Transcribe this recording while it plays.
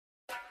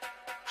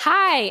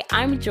Hi,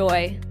 I'm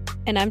Joy.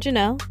 And I'm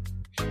Janelle.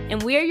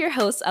 And we are your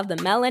hosts of the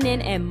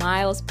Melanin and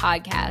Miles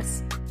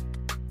podcast.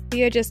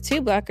 We are just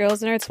two Black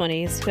girls in our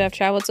 20s who have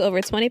traveled to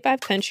over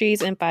 25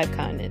 countries and 5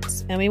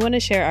 continents. And we want to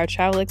share our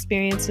travel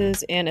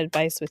experiences and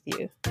advice with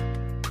you.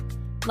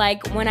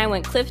 Like when I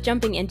went cliff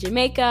jumping in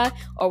Jamaica,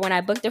 or when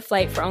I booked a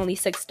flight for only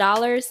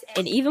 $6,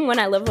 and even when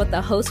I lived with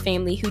a host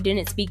family who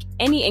didn't speak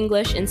any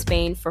English in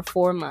Spain for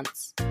 4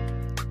 months.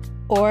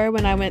 Or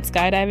when I went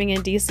skydiving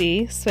in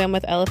DC, swam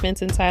with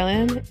elephants in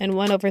Thailand, and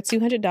won over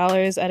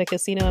 $200 at a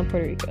casino in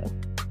Puerto Rico.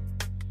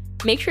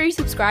 Make sure you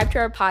subscribe to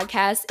our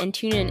podcast and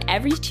tune in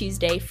every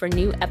Tuesday for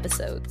new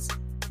episodes.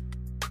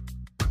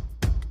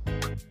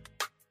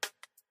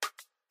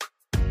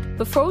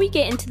 Before we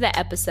get into the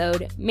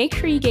episode, make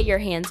sure you get your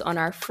hands on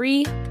our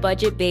free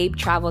Budget Babe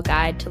travel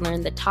guide to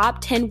learn the top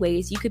 10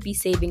 ways you could be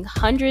saving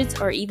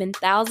hundreds or even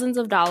thousands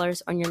of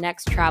dollars on your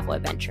next travel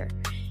adventure.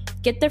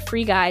 Get the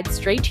free guide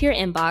straight to your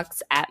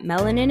inbox at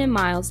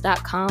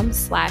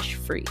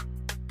melaninandmiles.com/free.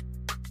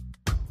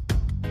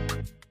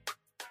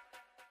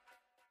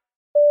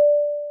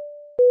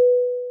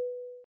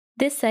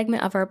 This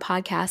segment of our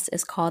podcast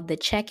is called The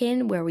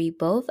Check-In, where we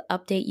both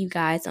update you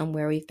guys on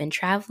where we've been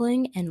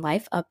traveling and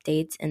life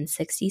updates in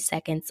 60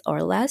 seconds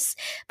or less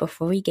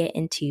before we get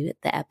into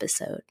the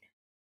episode.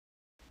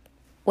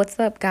 What's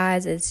up,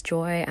 guys? It's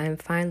Joy. I'm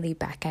finally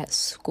back at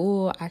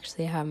school. I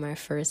actually have my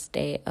first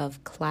day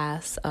of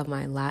class of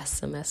my last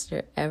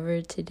semester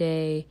ever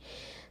today.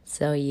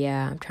 So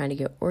yeah, I'm trying to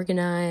get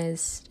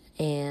organized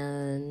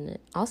and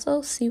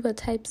also see what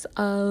types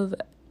of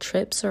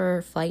trips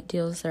or flight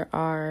deals there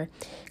are,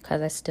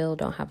 because I still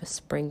don't have a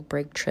spring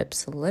break trip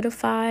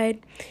solidified,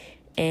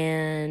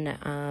 and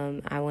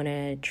I want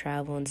to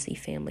travel and see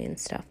family and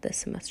stuff this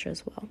semester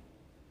as well.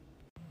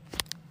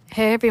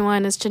 Hey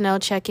everyone, it's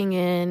Janelle checking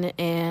in,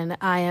 and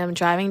I am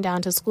driving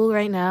down to school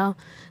right now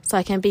so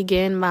I can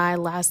begin my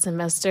last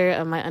semester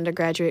of my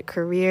undergraduate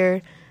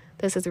career.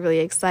 This is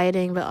really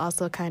exciting but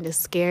also kind of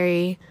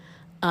scary.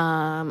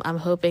 I'm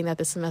hoping that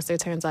the semester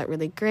turns out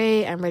really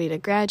great. I'm ready to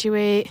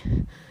graduate.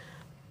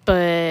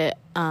 But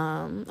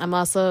I'm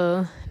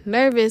also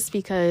nervous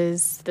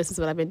because this is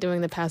what I've been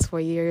doing the past 4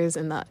 years,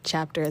 and that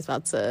chapter is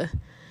about to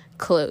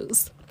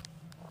close.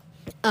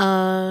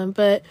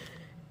 But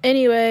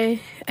anyway,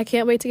 I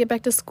can't wait to get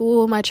back to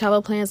school. My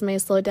travel plans may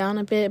slow down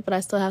a bit, but I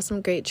still have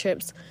some great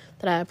trips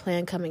that I have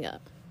planned coming up.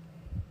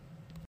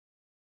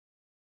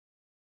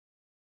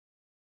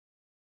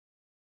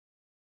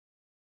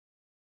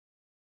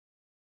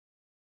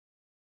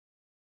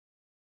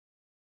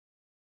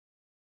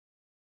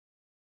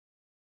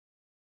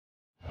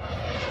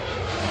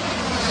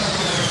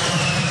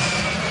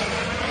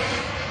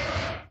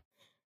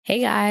 Hey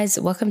guys,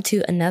 welcome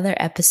to another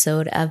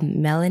episode of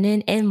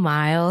Melanin and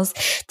Miles.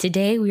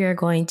 Today we are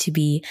going to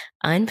be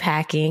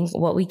unpacking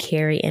what we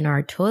carry in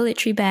our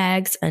toiletry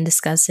bags and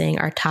discussing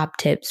our top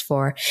tips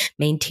for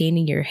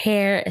maintaining your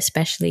hair,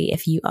 especially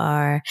if you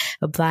are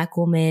a Black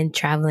woman.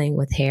 Traveling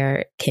with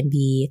hair can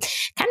be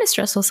kind of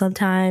stressful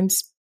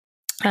sometimes.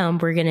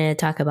 We're going to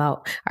talk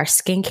about our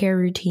skincare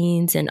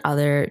routines and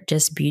other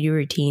just beauty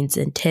routines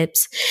and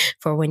tips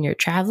for when you're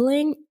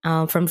traveling.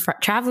 From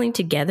traveling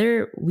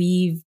together,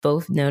 we've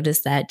both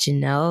noticed that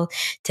Janelle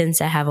tends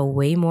to have a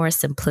way more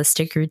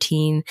simplistic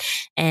routine,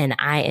 and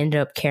I end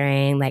up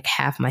carrying like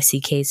half my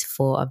suitcase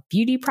full of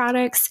beauty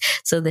products.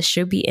 So this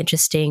should be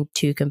interesting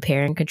to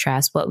compare and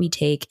contrast what we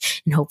take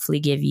and hopefully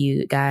give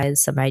you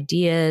guys some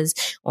ideas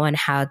on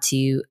how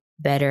to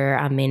better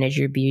manage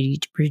your beauty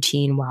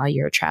routine while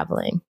you're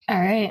traveling. All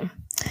right.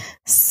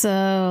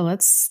 So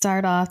let's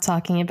start off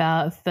talking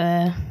about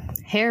the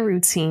hair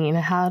routine.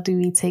 How do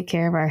we take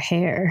care of our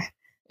hair?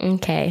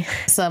 Okay.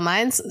 So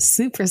mine's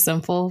super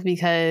simple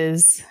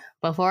because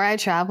before I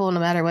travel, no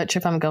matter what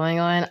trip I'm going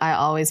on, I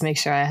always make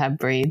sure I have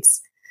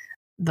braids.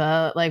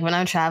 When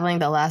I'm traveling,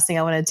 the last thing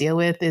I want to deal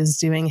with is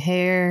doing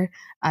hair.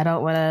 I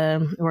don't want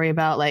to worry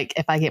about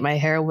if I get my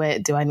hair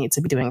wet, do I need to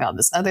be doing all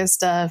this other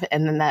stuff?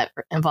 And then that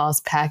involves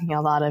packing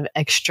a lot of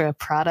extra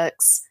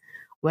products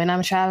when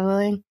I'm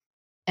traveling.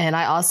 And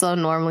I also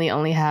normally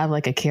only have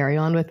a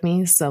carry-on with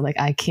me. So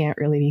I can't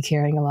really be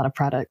carrying a lot of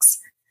products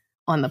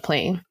on the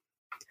plane.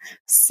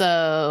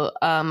 So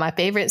my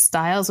favorite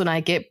styles when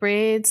I get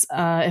braids,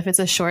 if it's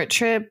a short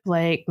trip,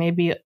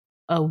 maybe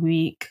a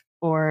week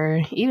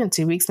or even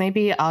 2 weeks,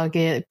 maybe, I'll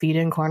get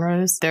beat-in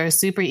cornrows. They're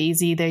super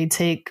easy.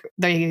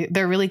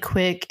 They're really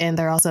quick, and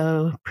they're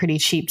also pretty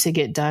cheap to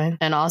get done.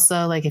 And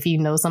also, if you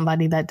know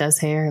somebody that does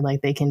hair,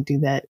 they can do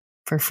that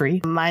for free.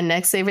 My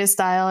next favorite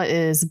style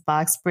is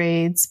box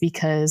braids,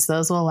 because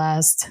those will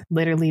last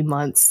literally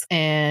months,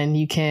 and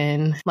you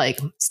can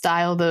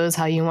style those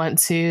how you want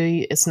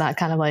to. It's not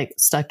kind of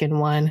stuck in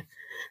one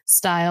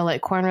style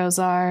like cornrows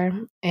are,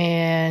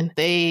 and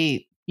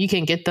you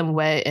can get them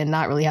wet and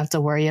not really have to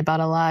worry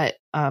about a lot.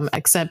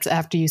 except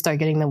after you start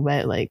getting them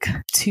wet like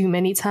too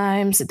many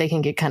times, they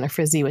can get kind of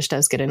frizzy, which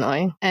does get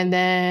annoying. And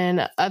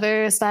then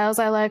other styles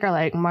I like are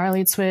like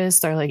Marley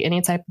twist or like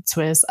any type of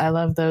twist. I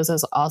love those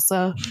as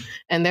also.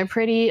 And they're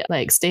pretty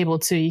like stable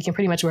too. You can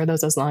pretty much wear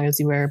those as long as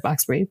you wear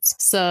box braids.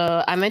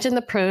 So I mentioned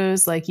the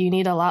pros, like you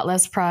need a lot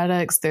less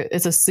products.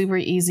 It's a super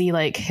easy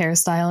like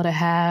hairstyle to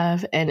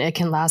have, and it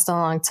can last a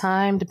long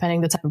time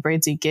depending the type of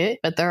braids you get.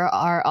 But there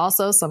are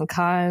also some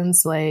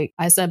cons. Like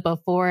I said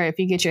before, if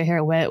you get your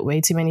hair wet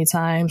way too many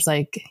times,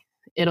 like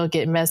it'll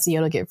get messy,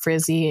 it'll get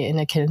frizzy, and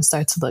it can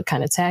start to look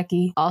kind of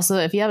tacky. Also,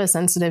 if you have a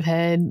sensitive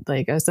head,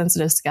 like a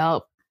sensitive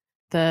scalp,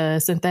 the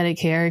synthetic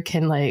hair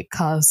can like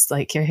cause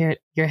like your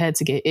head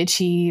to get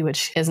itchy,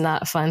 which is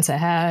not fun to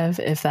have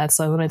if that's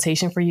a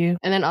limitation for you.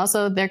 And then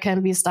also there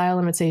can be style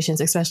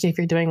limitations, especially if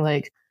you're doing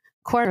like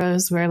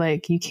cornrows where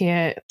like you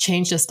can't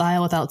change the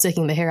style without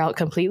taking the hair out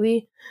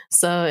completely.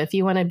 So if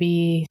you want to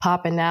be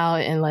popping out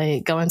and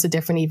like going to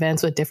different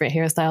events with different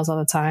hairstyles all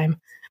the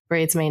time,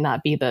 braids may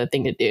not be the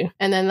thing to do.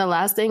 And then the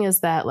last thing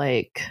is that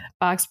like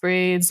box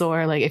braids,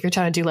 or like if you're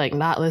trying to do like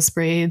knotless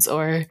braids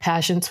or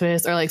passion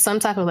twist or like some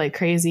type of like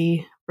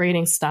crazy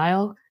braiding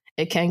style,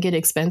 it can get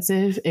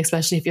expensive,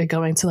 especially if you're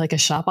going to like a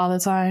shop all the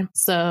time.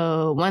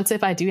 So one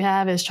tip I do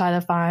have is try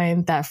to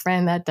find that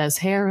friend that does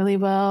hair really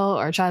well,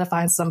 or try to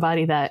find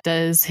somebody that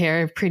does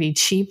hair pretty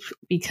cheap,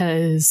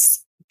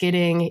 because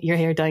getting your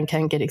hair done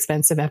can get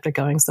expensive after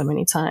going so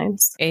many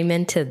times.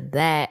 Amen to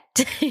that.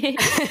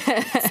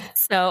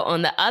 So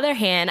on the other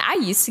hand, I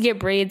used to get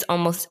braids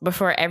almost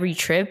before every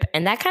trip,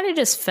 and that kind of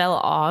just fell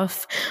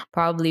off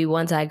probably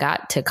once I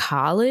got to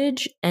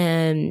college.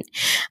 And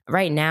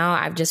right now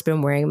I've just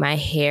been wearing my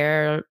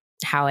hair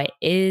how it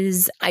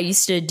is. I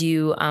used to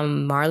do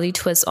Marley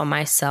twists on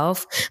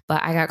myself,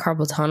 but I got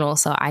carpal tunnel,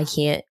 so I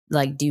can't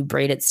like do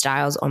braided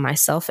styles on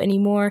myself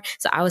anymore.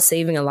 So I was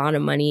saving a lot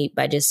of money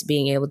by just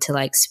being able to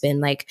like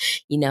spend like,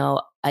 you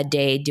know, a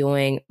day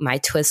doing my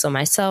twists on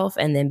myself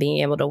and then being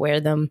able to wear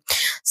them.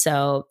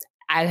 So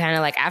I kind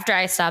of like, after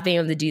I stopped being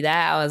able to do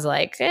that, I was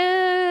like,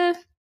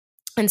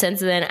 And since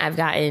then, I've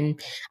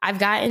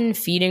gotten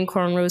feed-in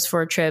cornrows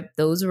for a trip.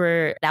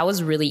 That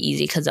was really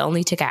easy because it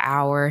only took an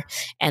hour,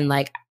 and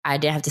like I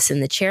didn't have to sit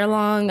in the chair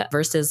long,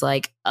 versus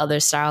like other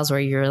styles where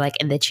you're like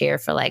in the chair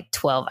for like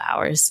 12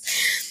 hours.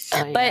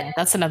 Oh, yeah. But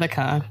that's another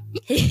con.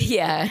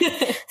 Yeah.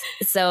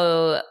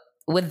 So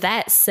with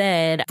that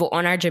said,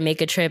 on our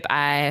Jamaica trip,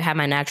 I had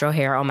my natural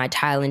hair. On my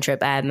Thailand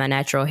trip, I had my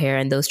natural hair,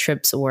 and those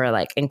trips were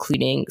like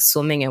including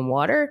swimming in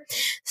water.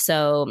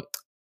 So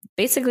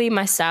basically,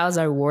 my styles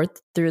I wore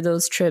through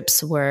those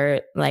trips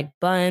were like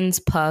buns,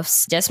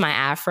 puffs, just my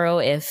afro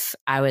if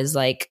I was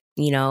like,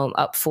 you know,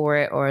 up for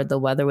it, or the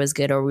weather was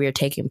good, or we were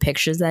taking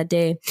pictures that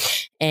day.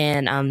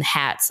 And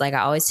hats. Like I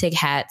always take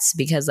hats,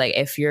 because like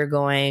if you're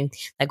going,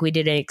 like we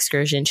did an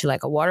excursion to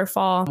like a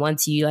waterfall.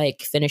 Once you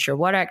like finish your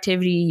water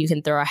activity, you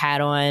can throw a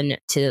hat on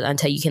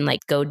until you can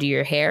like go do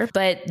your hair.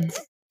 But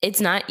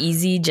it's not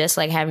easy just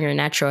like having your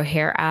natural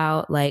hair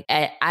out. Like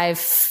I've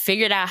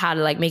figured out how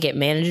to like make it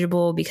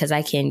manageable, because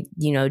I can,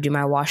 you know, do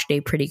my wash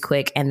day pretty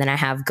quick, and then I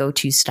have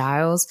go-to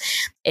styles.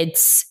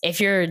 If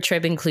your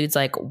trip includes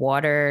like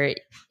water,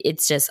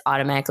 it's just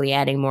automatically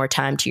adding more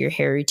time to your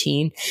hair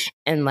routine.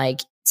 And like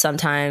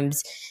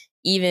sometimes,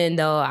 even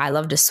though I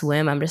love to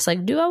swim, I'm just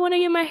like, do I want to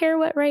get my hair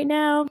wet right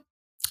now?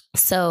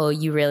 So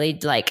you really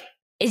like,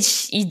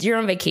 you're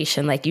on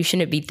vacation. Like you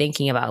shouldn't be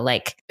thinking about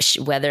like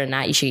whether or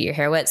not you should get your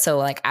hair wet. So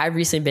like I've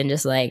recently been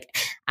just like,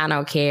 I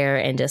don't care,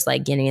 and just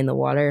like getting in the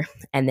water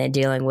and then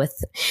dealing with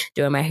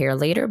doing my hair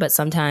later. But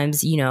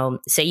sometimes, you know,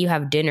 say you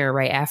have dinner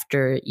right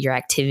after your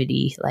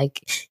activity,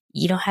 like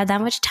you don't have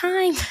that much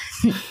time.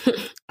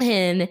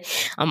 And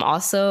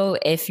also,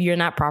 if you're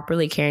not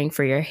properly caring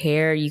for your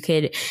hair, you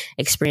could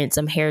experience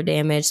some hair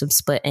damage, some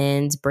split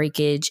ends,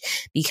 breakage,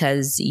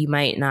 because you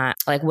might not,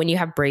 like when you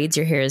have braids,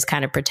 your hair is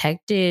kind of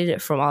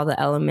protected from all the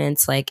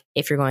elements. Like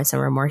if you're going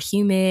somewhere more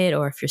humid,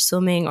 or if you're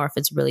swimming, or if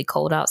it's really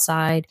cold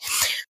outside,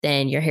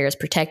 then your hair is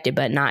protected,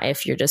 but not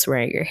if you're just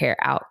wearing your hair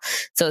out.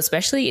 So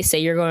especially say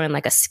you're going on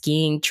like a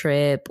skiing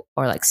trip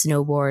or like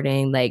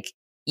snowboarding, like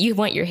you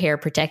want your hair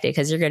protected,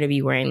 because you're going to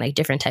be wearing like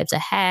different types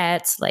of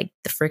hats, like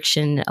the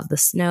friction of the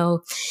snow.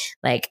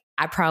 Like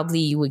I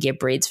probably would get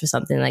braids for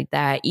something like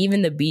that.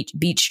 Even the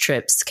beach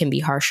trips can be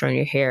harsh on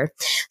your hair.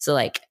 So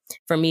like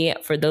for me,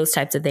 for those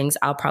types of things,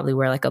 I'll probably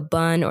wear like a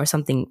bun or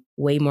something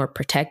way more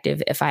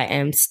protective if I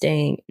am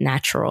staying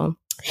natural.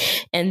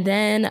 And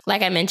then,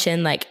 like I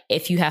mentioned, like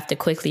if you have to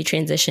quickly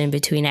transition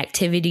between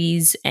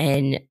activities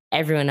and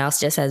everyone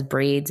else just has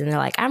braids and they're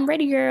like, I'm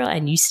ready, girl,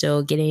 and you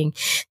still doing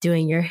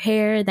your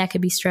hair, that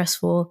could be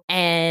stressful.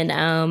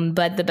 And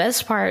but the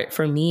best part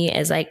for me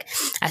is like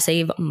I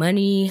save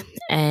money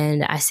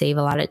and I save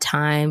a lot of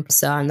time.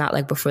 So I'm not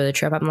like before the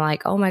trip, I'm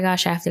like, oh my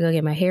gosh, I have to go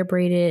get my hair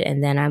braided.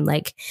 And then I'm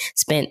like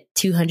spent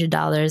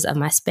 $200 of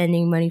my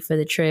spending money for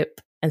the trip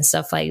and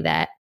stuff like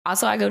that.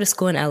 Also, I go to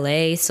school in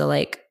LA. So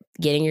like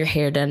getting your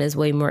hair done is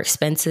way more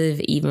expensive,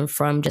 even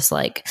from just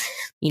like,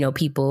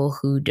 people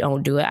who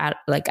don't do it out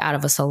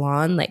of a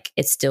salon. Like,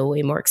 it's still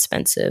way more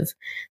expensive.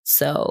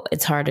 So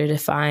it's harder to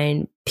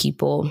find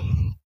people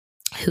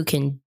who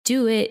can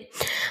do it.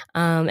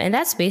 And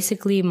that's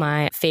basically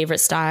my favorite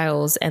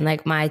styles and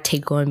like my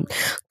take on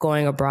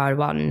going abroad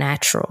while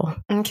natural.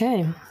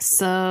 Okay.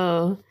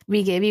 So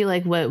we gave you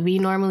like what we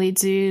normally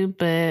do,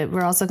 but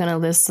we're also going to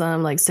list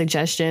some like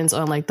suggestions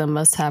on like the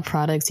must-have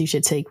products you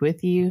should take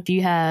with you. If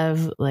you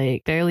have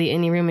like barely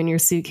any room in your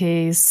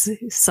suitcase,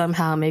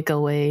 somehow make a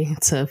way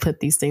to put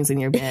these things in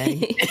your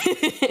bag.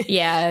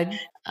 Yeah.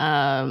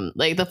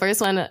 Like the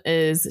first one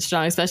is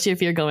strong, especially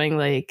if you're going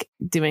like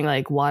doing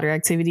like water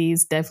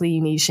activities. Definitely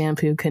you need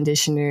shampoo,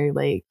 conditioner,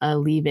 like a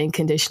leave-in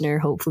conditioner.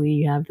 Hopefully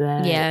you have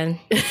that. Yeah.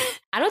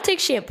 I don't take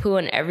shampoo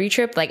on every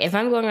trip. Like if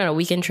I'm going on a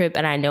weekend trip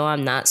and I know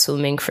I'm not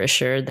swimming for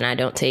sure, then I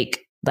don't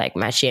take like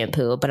my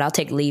shampoo, but I'll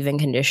take leave-in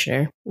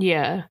conditioner.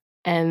 Yeah.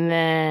 And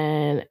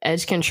then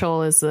edge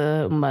control is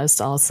a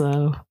must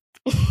also.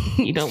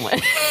 You don't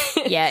want.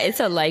 Yeah, it's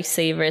a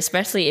lifesaver,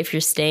 especially if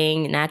you're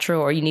staying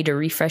natural or you need to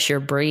refresh your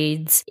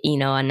braids.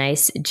 A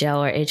nice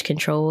gel or edge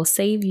control will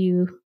save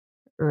you.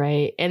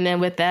 Right. And then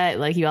with that,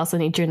 like you also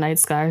need your night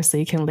scarf so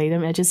you can lay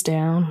them edges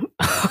down.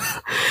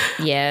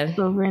 Yeah.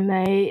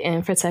 Overnight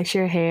and protect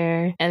your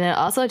hair. And then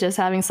also just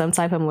having some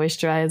type of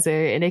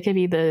moisturizer. And it could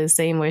be the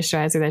same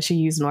moisturizer that you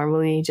use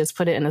normally. Just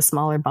put it in a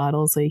smaller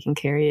bottle so you can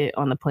carry it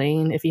on the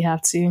plane if you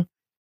have to.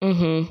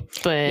 Mm-hmm.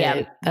 But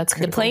yeah, that's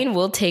critical. The plane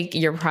will take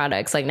your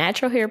products. Like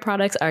natural hair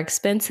products are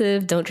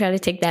expensive. Don't try to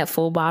take that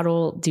full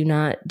bottle. Do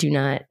not.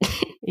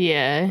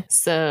 Yeah.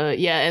 So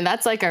yeah, and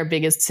that's like our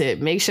biggest tip.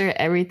 Make sure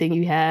everything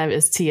you have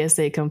is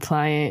TSA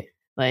compliant.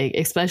 Like,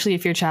 especially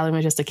if you're traveling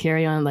with just a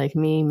carry-on like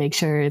me, make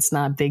sure it's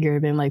not bigger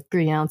than like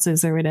 3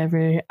 ounces or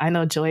whatever. I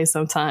know Joy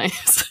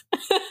sometimes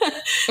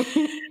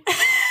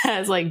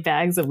has like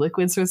bags of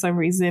liquids for some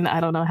reason. I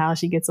don't know how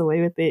she gets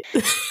away with it.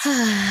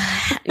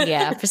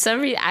 Yeah, for some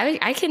reason,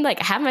 I can like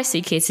have my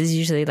suitcases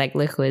usually like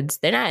liquids.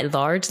 They're not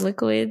large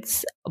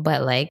liquids,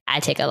 but like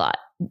I take a lot.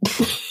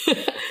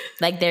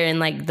 Like they're in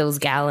like those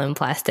gallon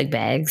plastic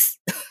bags.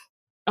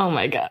 Oh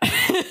my God.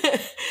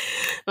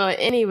 Well,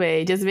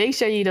 anyway, just make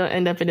sure you don't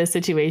end up in a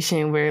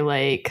situation where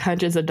like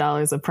hundreds of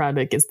dollars of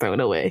product is thrown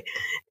away.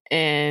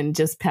 And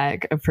just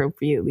pack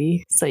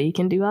appropriately so you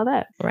can do all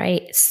that.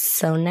 Right.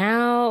 So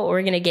now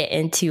we're going to get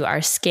into our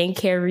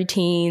skincare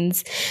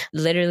routines.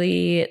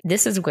 Literally,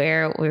 this is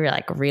where we're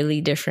like really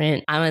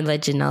different. I'm going to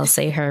let Janelle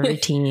say her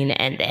routine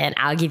and then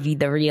I'll give you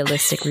the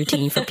realistic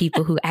routine for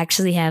people who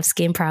actually have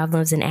skin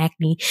problems and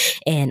acne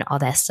and all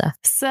that stuff.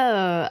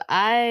 So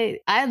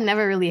I've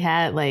never really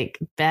had like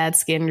bad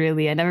skin,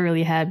 really. I never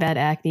really had bad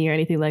acne or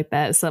anything like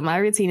that. So my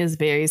routine is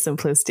very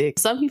simplistic.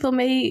 Some people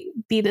may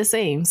be the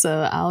same.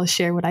 So I'll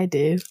share what I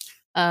do.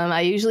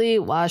 I usually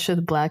wash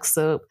with black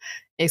soap,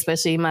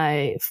 especially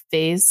my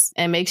face,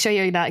 and make sure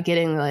you're not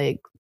getting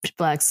like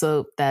black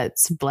soap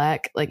that's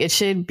black. Like it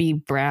should be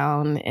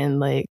brown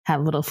and like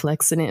have little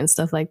flecks in it and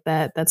stuff like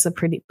that. That's a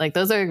pretty, like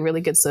those are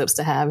really good soaps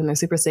to have and they're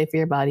super safe for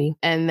your body.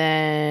 And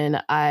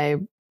then I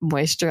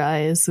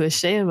moisturize with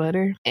shea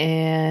butter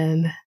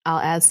and I'll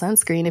add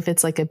sunscreen if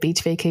it's like a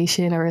beach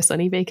vacation or a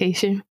sunny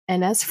vacation.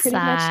 And that's pretty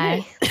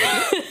much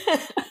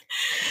it.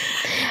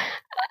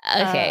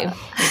 Okay.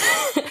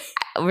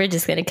 We're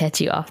just going to cut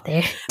you off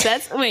there.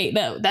 That's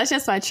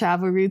just my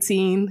travel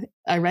routine.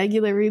 A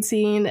regular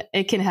routine,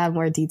 it can have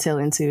more detail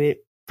into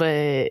it.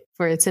 But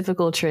for a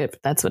typical trip,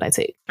 that's what I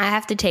take. I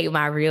have to take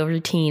my real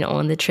routine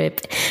on the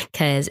trip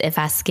because if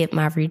I skip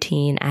my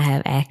routine, I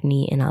have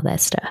acne and all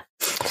that stuff.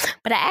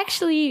 But I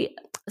actually,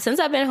 since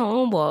I've been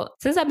home,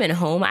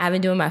 I haven't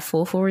been doing my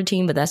full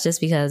routine, but that's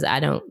just because I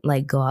don't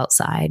like go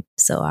outside.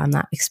 So I'm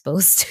not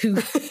exposed to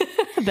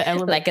the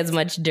elements. Like as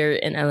much dirt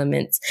and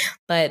elements.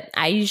 But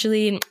I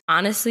usually,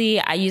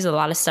 honestly, I use a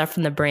lot of stuff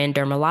from the brand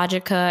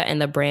Dermalogica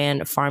and the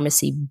brand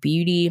Pharmacy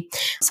Beauty.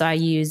 So I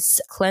use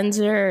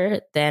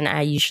cleanser. Then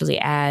I usually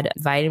add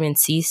vitamin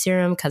C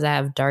serum because I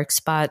have dark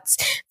spots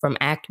from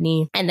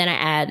acne. And then I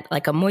add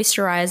like a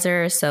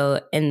moisturizer.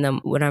 So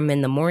when I'm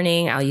in the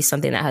morning, I'll use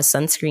something that has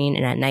sunscreen,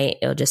 and at night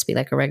it'll just be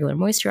like a regular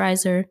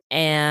moisturizer.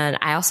 And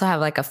I also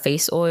have like a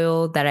face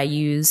oil that I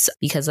use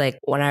because like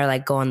when I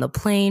like go on the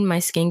plane, my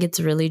skin gets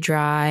really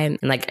dry. And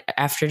like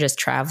after just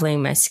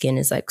traveling, my skin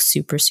is like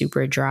super,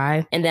 super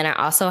dry. And then I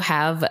also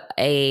have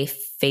a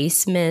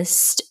face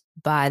mist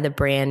by the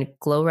brand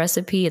Glow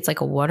Recipe. It's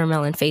like a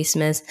watermelon face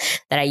mist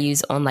that I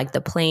use on like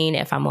the plane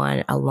if I'm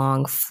on a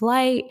long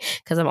flight,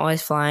 because I'm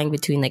always flying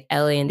between like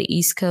LA and the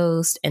East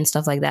Coast and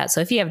stuff like that.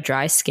 So if you have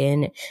dry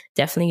skin,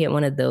 definitely get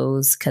one of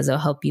those because it'll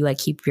help you like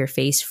keep your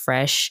face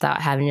fresh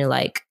without having to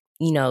like,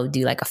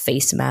 do like a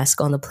face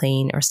mask on the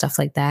plane or stuff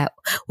like that,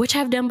 which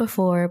I've done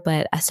before,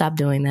 but I stopped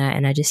doing that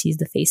and I just use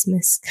the face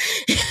mist.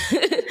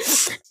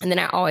 And then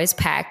I always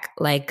pack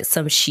like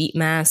some sheet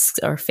masks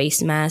or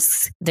face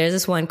masks. There's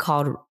this one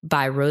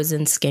by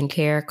Rosen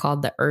Skincare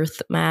called the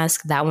Earth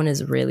Mask. That one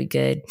is really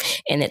good.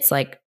 And it's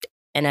like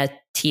in a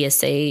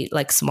TSA,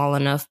 like small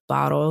enough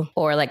bottle,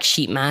 or like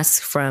sheet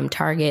mask from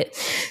Target.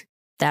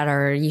 that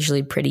are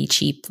usually pretty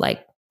cheap,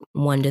 like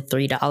 $1 to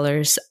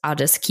 $3. I'll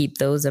just keep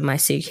those in my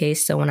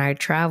suitcase. So when I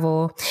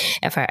travel,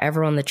 if I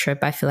ever on the trip,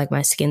 I feel like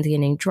my skin's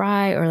getting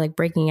dry or like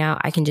breaking out,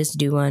 I can just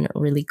do one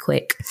really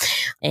quick.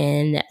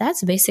 And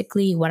that's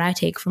basically what I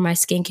take for my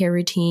skincare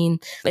routine.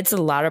 It's a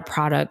lot of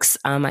products.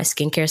 My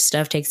skincare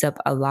stuff takes up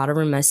a lot of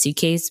room in my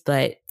suitcase,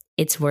 but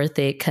it's worth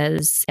it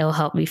because it will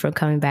help me from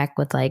coming back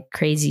with like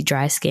crazy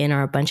dry skin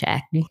or a bunch of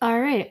acne. All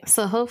right.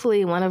 So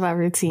hopefully one of our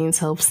routines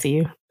helps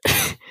you.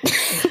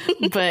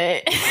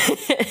 But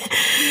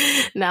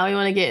now we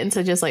want to get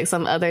into just like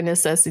some other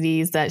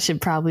necessities that should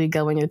probably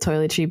go in your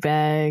toiletry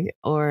bag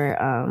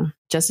or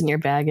just in your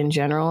bag in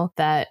general,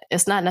 that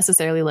it's not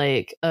necessarily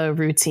like a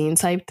routine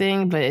type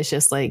thing, but it's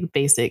just like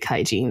basic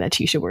hygiene that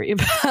you should worry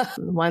about.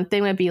 One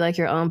thing would be like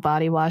your own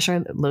body wash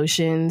or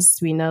lotions.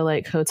 We know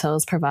like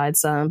hotels provide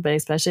some, but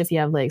especially if you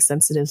have like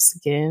sensitive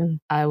skin,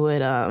 I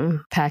would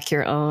pack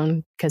your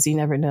own because you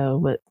never know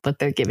what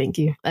they're giving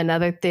you.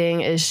 Another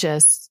thing is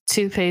just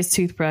toothpaste,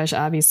 toothbrush,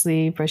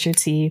 obviously, brush your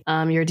teeth,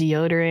 your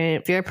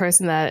deodorant. If you're a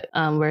person that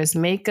wears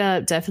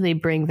makeup, definitely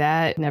bring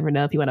that. Never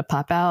know if you want to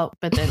pop out,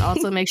 but then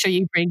also make sure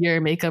you bring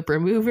your makeup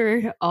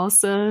remover.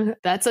 Also,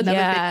 that's another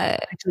thing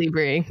to actually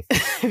bring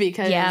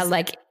because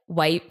like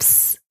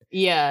wipes.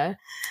 Yeah.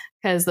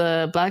 Because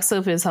the black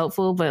soap is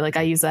helpful, but like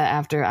I use that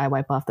after I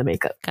wipe off the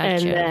makeup.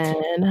 Gotcha.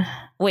 And then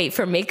wait,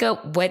 for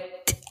makeup,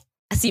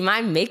 see,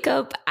 my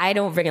makeup, I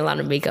don't bring a lot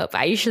of makeup.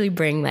 I usually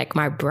bring like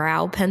my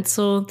brow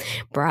pencil,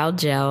 brow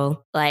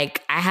gel.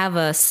 Like I have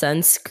a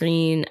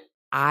sunscreen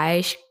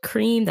eye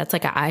cream that's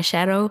like an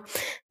eyeshadow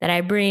that I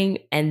bring,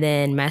 and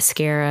then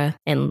mascara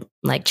and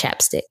like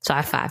chapstick. So I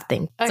have 5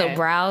 things. Okay. So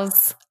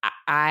brows,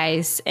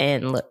 eyes,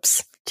 and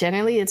lips.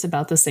 Generally, it's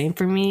about the same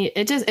for me.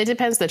 It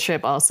depends the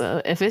trip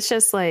also. If it's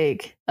just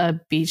like a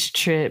beach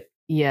trip,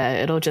 yeah,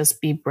 it'll just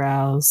be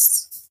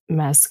brows,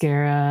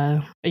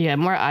 mascara,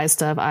 more eye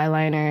stuff,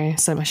 eyeliner,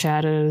 some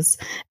shadows,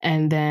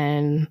 and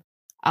then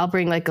I'll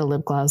bring like a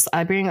lip gloss.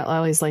 I bring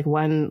always like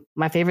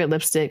my favorite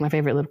lipstick, my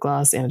favorite lip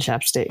gloss, and a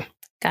chapstick.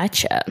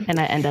 Gotcha. And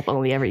I end up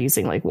only ever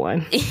using like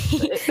one.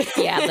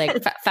 Yeah,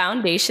 like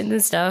foundation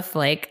and stuff,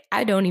 like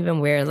I don't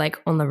even wear like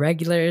on the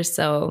regular.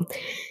 So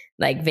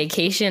like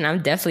vacation,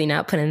 I'm definitely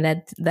not putting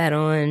that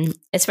on,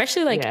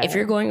 especially like if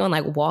you're going on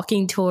like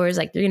walking tours,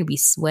 like you're going to be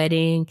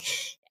sweating.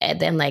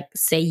 And then like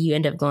say you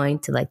end up going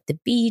to like the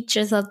beach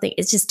or something,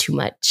 it's just too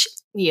much.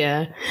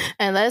 Yeah.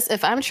 Unless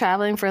if I'm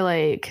traveling for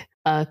like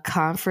a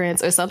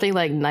conference or something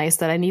like nice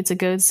that I need to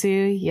go to,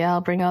 yeah,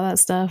 I'll bring all that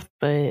stuff.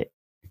 But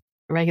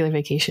regular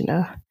vacation,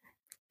 no.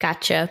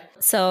 Gotcha.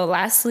 So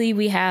lastly,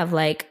 we have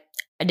like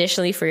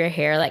additionally for your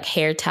hair, like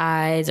hair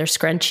ties or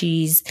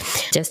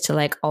scrunchies, just to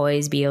like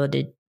always be able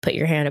to put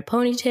your hair in a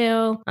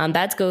ponytail.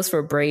 That goes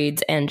for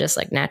braids and just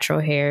like natural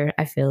hair,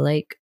 I feel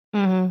like.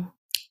 Mm-hmm.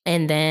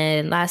 And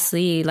then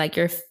lastly, like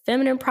your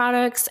feminine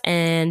products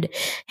and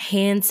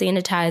hand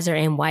sanitizer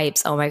and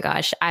wipes. Oh my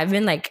gosh. I've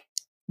been like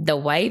the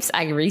wipes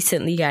I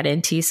recently got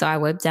into. So I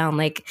wiped down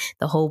like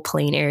the whole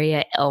plain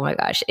area. Oh my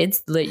gosh.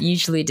 It's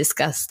usually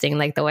disgusting.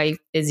 Like the wipe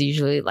is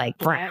usually like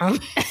brown.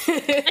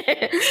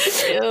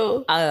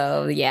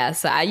 Oh yeah.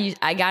 So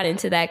I got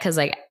into that because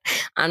like,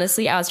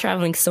 honestly, I was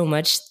traveling so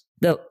much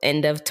the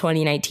end of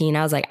 2019.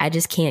 I was like, I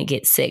just can't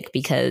get sick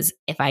because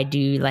if I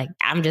do, like,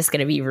 I'm just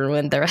going to be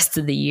ruined the rest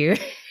of the year.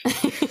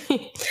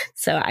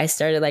 So I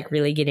started like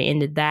really getting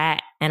into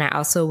that. And I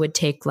also would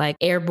take like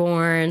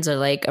airbornes or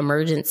like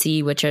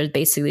emergency, which are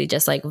basically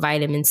just like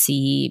vitamin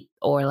C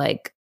or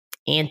like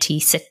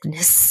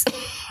anti-sickness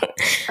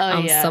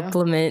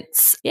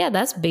supplements. Yeah,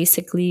 that's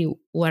basically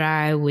what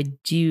I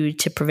would do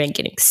to prevent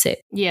getting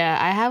sick. Yeah,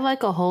 I have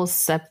like a whole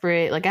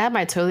separate, like I have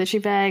my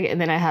toiletry bag and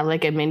then I have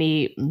like a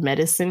mini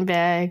medicine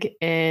bag.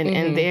 And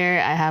in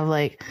there I have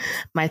like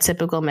my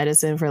typical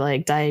medicine for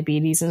like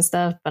diabetes and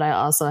stuff. But I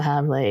also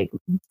have like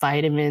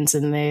vitamins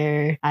in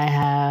there. I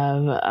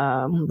have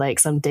like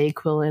some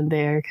Dayquil in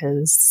there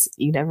because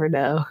you never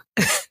know.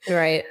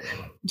 Right.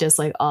 Just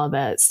like all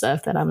that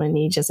stuff that I'm going to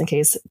need just in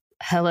case.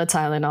 Hella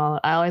Tylenol.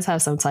 I always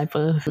have some type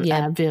of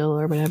Advil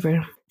or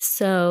whatever.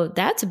 So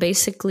that's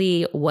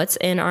basically what's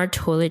in our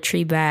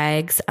toiletry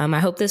bags. I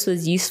hope this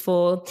was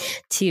useful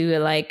to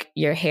like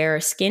your hair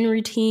or skin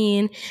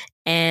routine.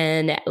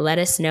 And let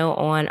us know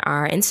on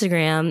our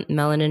Instagram,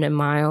 Melanin and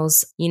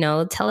Miles.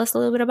 Tell us a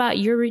little bit about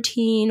your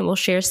routine. We'll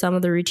share some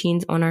of the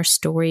routines on our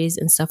stories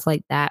and stuff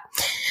like that.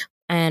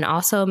 And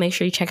also make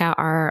sure you check out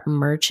our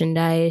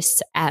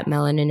merchandise at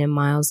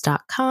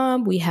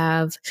melaninandmiles.com. We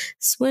have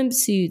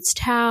swimsuits,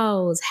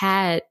 towels,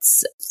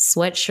 hats,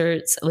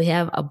 sweatshirts. We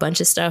have a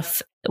bunch of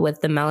stuff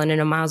with the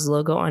Melanin and Miles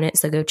logo on it.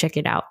 So go check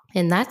it out.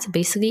 And that's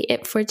basically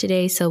it for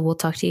today. So we'll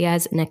talk to you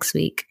guys next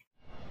week.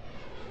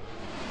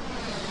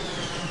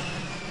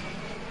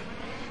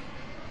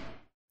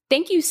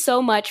 Thank you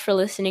so much for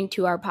listening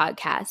to our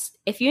podcast.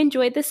 If you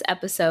enjoyed this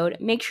episode,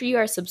 make sure you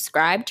are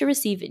subscribed to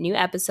receive new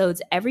episodes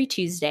every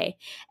Tuesday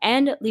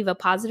and leave a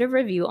positive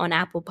review on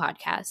Apple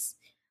Podcasts.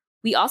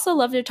 We also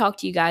love to talk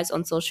to you guys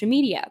on social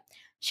media.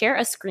 Share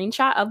a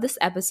screenshot of this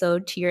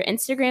episode to your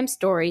Instagram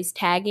stories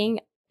tagging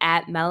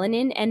at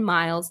Melanin and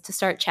Miles to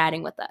start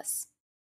chatting with us.